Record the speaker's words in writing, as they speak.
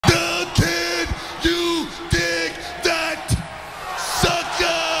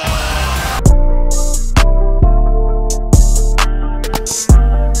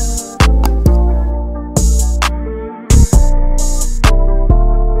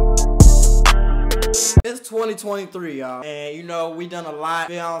2023, y'all. And you know, we done a lot.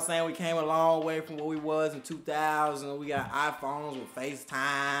 You know what I'm saying? We came a long way from what we was in 2000. We got iPhones with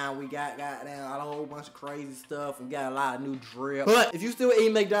FaceTime. We got goddamn a whole bunch of crazy stuff. We got a lot of new drip. But if you still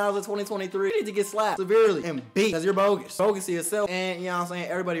eat McDonald's in 2023, you need to get slapped severely and beat because you're bogus. Bogus to yourself and, you know what I'm saying,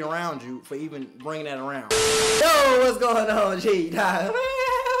 everybody around you for even bringing that around. Yo, what's going on, G? Let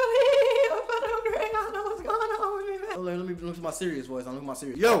me look at my serious voice. I'm looking at my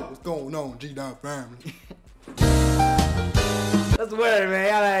serious. Yo, what's going on, G-Dot family? That's the word, man.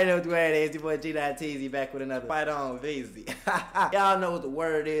 Y'all already know what the word is. Your boy G-Dot TZ back with another Fight On VZ. Y'all know what the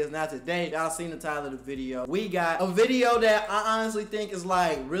word is. Now today, y'all seen the title of the video. We got a video that I honestly think is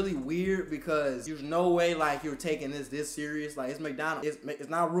like really weird because there's no way like you're taking this serious. Like it's McDonald's. It's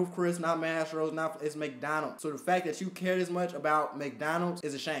not Ruth Chris, not Mastro's, it's McDonald's. So the fact that you care this much about McDonald's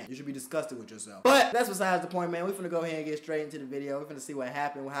is a shame. You should be disgusted with yourself. But that's besides the point, man. We're finna go ahead and get straight into the video. We're finna see what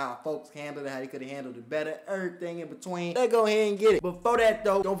happened, how folks handled it, how they could have handled it better, everything in between. Let's go ahead and get it. Before that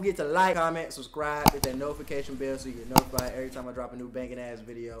though, don't forget to like, comment, subscribe, hit that notification bell so you get notified every time I drop a new banging ass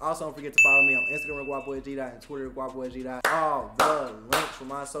video. Also don't forget to follow me on Instagram GuapBoyG-Dot and Twitter GuapBoyG-Dot. All the links for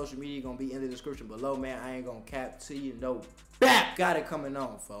my social media gonna be in the description below, man. I ain't gonna cap to you, no. Bap! Got it coming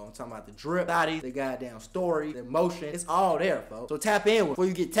on, folks. I'm talking about the drip, body, the goddamn story, the emotion. It's all there, folks. So tap in before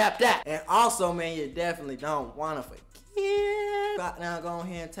you get tapped out. And also, man, you definitely don't wanna forget. Now go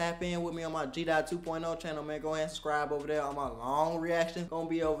ahead and tap in with me on my G-Dot 2.0 channel, man. Go ahead and subscribe over there on my long reaction. Gonna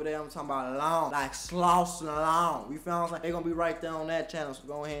be over there. I'm talking about long, like slossing along. You feel what I'm saying? They're gonna be right there on that channel, so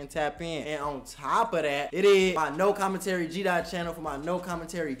go ahead and tap in. And on top of that, it is my No Commentary G-Dot channel for my No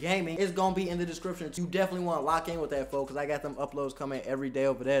Commentary Gaming. It's gonna be in the description. You definitely want to lock in with that, folks, because I got them uploads coming every day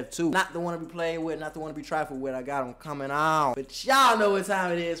over there too. Not the one to be playing with, not the one to be trifled with. I got them coming on. But y'all know what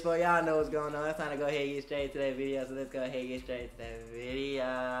time it is, folks. Y'all know what's going on. It's time to go ahead and get straight to that video. So let's go ahead and get straight to that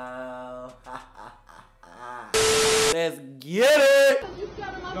video. Let's get it.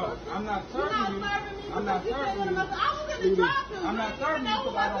 No, I'm not serving you. I'm not serving you. I'm not serving you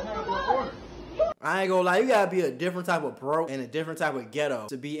because I don't have your order. I ain't gonna lie, you gotta be a different type of broke and a different type of ghetto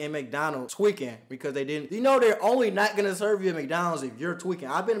to be in McDonald's tweaking because they didn't. You know they're only not gonna serve you at McDonald's if you're tweaking.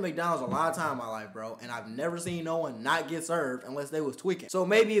 I've been to McDonald's a lot of time in my life, bro, and I've never seen no one not get served unless they was tweaking. So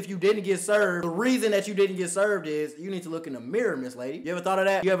maybe if you didn't get served, the reason that you didn't get served is you need to look in the mirror, Miss Lady. You ever thought of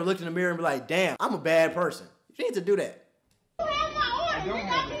that? You ever looked in the mirror and be like, damn, I'm a bad person. You need to do that. You have my order. You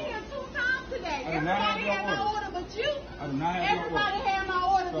got me here 2 times today. Everybody had my order but you. Everybody had my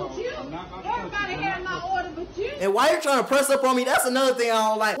order but you. Everybody had my order but you. And why you trying to press up on me? That's another thing I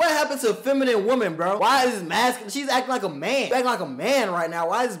don't like. What happened to a feminine woman, bro? Why is this masculine? She's acting like a man. She's acting like a man right now.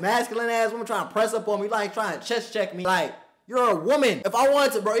 Why is this masculine ass woman trying to press up on me, like trying to chest check me? Like, you're a woman. If I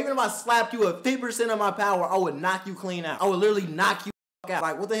wanted to, bro, even if I slapped you at 50% of my power, I would knock you clean out. I would literally knock you out.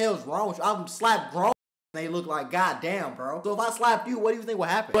 Like, what the hell is wrong with you? I'm slapped grown. They look like goddamn, bro. So if I slapped you, what do you think would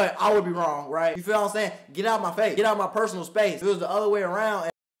happen? But I would be wrong, right? You feel what I'm saying? Get out of my face. Get out of my personal space. If it was the other way around and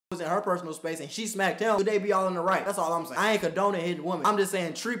it was in her personal space and she smacked him, would they be all in the right? That's all I'm saying. I ain't condoning hitting women. I'm just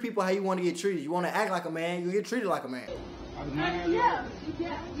saying treat people how you want to get treated. You want to act like a man, you get treated like a man. Yeah, you got it.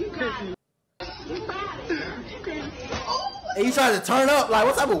 You got it. And you trying to turn up, like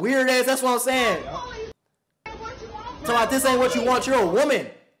what type of weird ass, that's what I'm saying. So like this ain't what you want, you're a woman.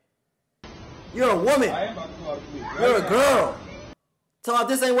 You're a woman. You're a girl. So if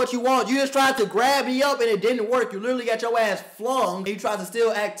this ain't what you want, you just tried to grab me up and it didn't work. You literally got your ass flung and you tried to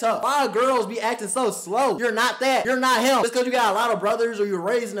still act tough. Why do girls be acting so slow? You're not that. You're not him. Just because you got a lot of brothers or you're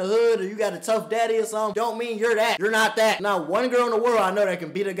raised in the hood or you got a tough daddy or something, don't mean you're that. You're not that. Not one girl in the world I know that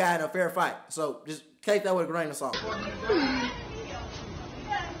can beat a guy in a fair fight. So just take that with a grain of salt.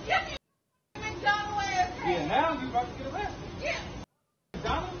 Yeah, now you about to get arrested. Yeah.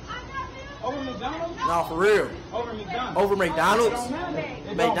 McDonald's? Over McDonald's? No, for real. Over McDonald's. Over McDonald's? It don't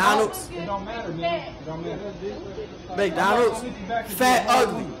matter. McDonald's? It don't matter, man. It don't matter. McDonald's? Fat,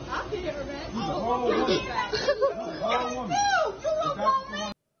 ugly. I'll get it, man. You're a whole woman. You're a whole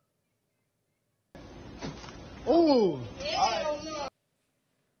woman. Ooh.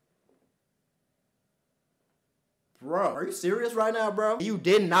 Bro, are you serious right now, bro? You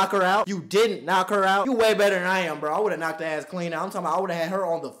didn't knock her out? You didn't knock her out? You way better than I am, bro. I would have knocked her ass clean out. I'm talking about I would have had her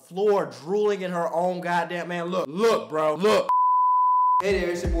on the floor drooling in her own goddamn, man. Look, bro, look. Hey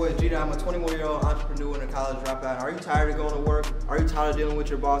there, it's your boy Gita. I'm a 21-year-old entrepreneur and a college dropout. Are you tired of going to work? Are you tired of dealing with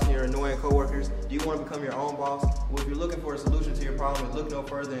your boss and your annoying coworkers? Do you want to become your own boss? Well, if you're looking for a solution to your problem, look no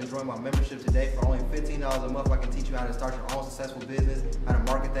further and join my membership today. For only $15 a month, I can teach you how to start your own successful business, how to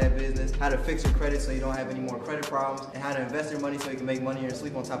market that business, how to fix your credit so you don't have any more credit problems, and how to invest your money so you can make money in your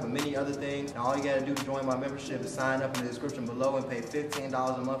sleep on top of many other things. Now, all you gotta do to join my membership is sign up in the description below and pay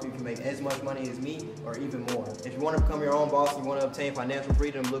 $15 a month. You can make as much money as me or even more. If you want to become your own boss and you want to obtain financial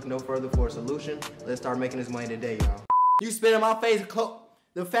freedom, look no further for a solution. Let's start making this money today, y'all. You spit in my face,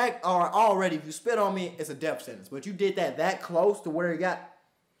 the fact are already, if you spit on me, it's a death sentence. But you did that close to where you got.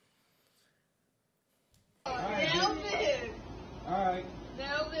 Alright. Alright.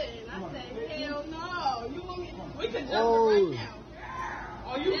 I said, hell no. You want me? We can jump right now.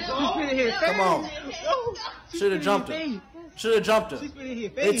 Oh, you go. Come on. Should have jumped her. Should have jumped her.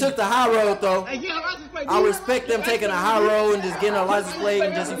 They took the high road though. I respect them taking a high road and just getting a license plate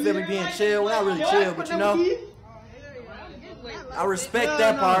and just, you feel me, being chill. Well, not really chill, but you know, I respect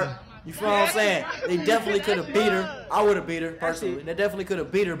that part. You feel what I'm saying? They definitely could have beat her. I would have beat her personally. They definitely could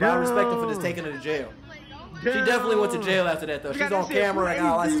have beat her, but I respect them for just taking her to jail. She definitely went to jail after that though. She's on camera. I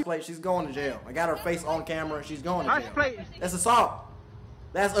got a license plate. She's going to jail. I got her face on camera. She's going to jail. That's assault.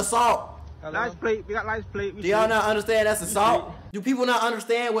 That's assault. License plate. We got license plate. Do y'all not understand that's assault? Do people not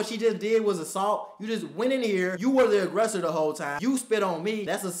understand what she just did was assault? You just went in here. You were the aggressor the whole time. You spit on me.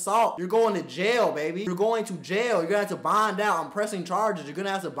 That's assault. You're going to jail, baby. You're going to jail. You're going to have to bond out. I'm pressing charges. You're going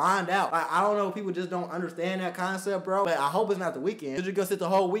to have to bond out. Like, I don't know. People just don't understand that concept, bro. But I hope it's not the weekend. You're just going to sit the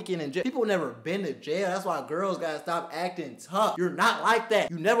whole weekend in jail. People never been to jail. That's why girls got to stop acting tough. You're not like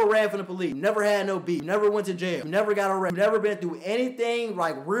that. You never ran from the police. You never had no beef. You never went to jail. You never got arrested. You never been through anything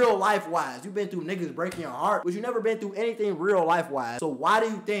like real life-wise. You've been through niggas breaking your heart, but you never been through anything real life-wise. So why do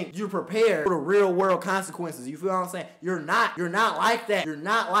you think you're prepared for the real world consequences? You feel what I'm saying? You're not like that. You're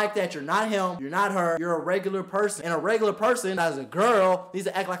not like that. You're not him. You're not her. You're a regular person. And a regular person, as a girl, needs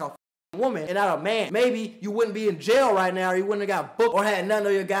to act like a woman and not a man. Maybe you wouldn't be in jail right now, or you wouldn't have got booked or had none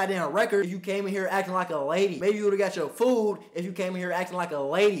of your goddamn record if you came in here acting like a lady. Maybe you would have got your food if you came in here acting like a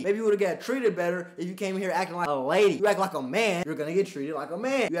lady. Maybe you would have got treated better if you came in here acting like a lady. You act like a man, you're gonna get treated like a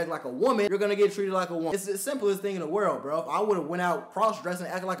man. You act like a woman, you're gonna get treated like a woman. It's the simplest thing in the world, bro. If I would have went out cross-dressing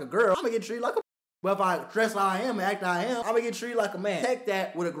acting like a girl, I'm gonna get treated like a. But if I dress how I am and act how I am, I'm gonna get treated like a man. Take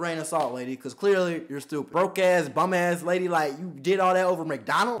that with a grain of salt, lady, because clearly you're stupid. Broke ass, bum ass lady, like you did all that over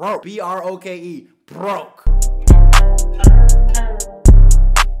McDonald's? Broke. B-R-O-K-E. Broke.